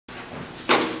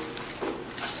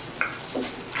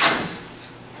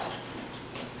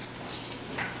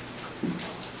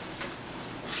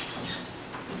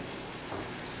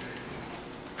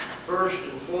first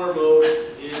and foremost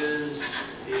is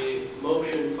a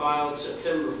motion filed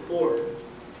September 4th,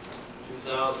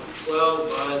 2012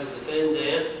 by the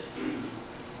defendant,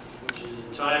 which is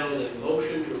entitled "A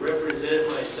Motion to Represent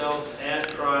Myself at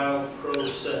Trial Pro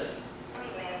Se."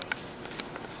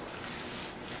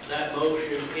 That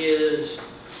motion is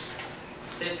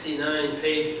 59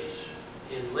 pages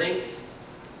in length,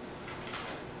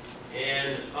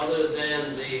 and other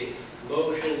than the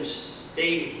motion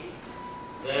stating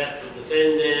that the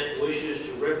defendant wishes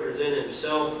to represent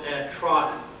himself at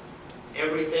trial,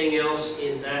 everything else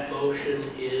in that motion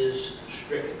is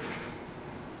stricken.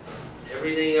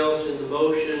 Everything else in the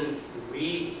motion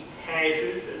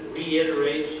rehashes and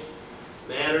reiterates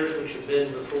matters which have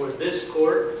been before this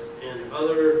court and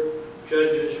other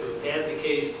judges who have had the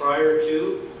case prior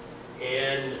to,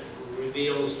 and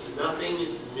reveals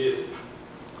nothing new.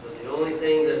 But the only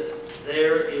thing that's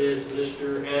there is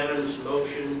Mr. Adams'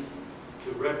 motion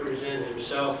to represent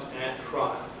himself at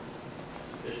trial.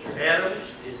 Mr.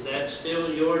 Adams, is that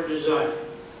still your desire?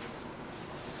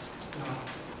 No.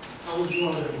 I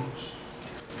withdraw that motion.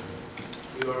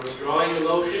 You are withdrawing the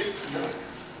motion? No.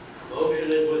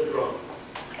 Motion is withdrawn.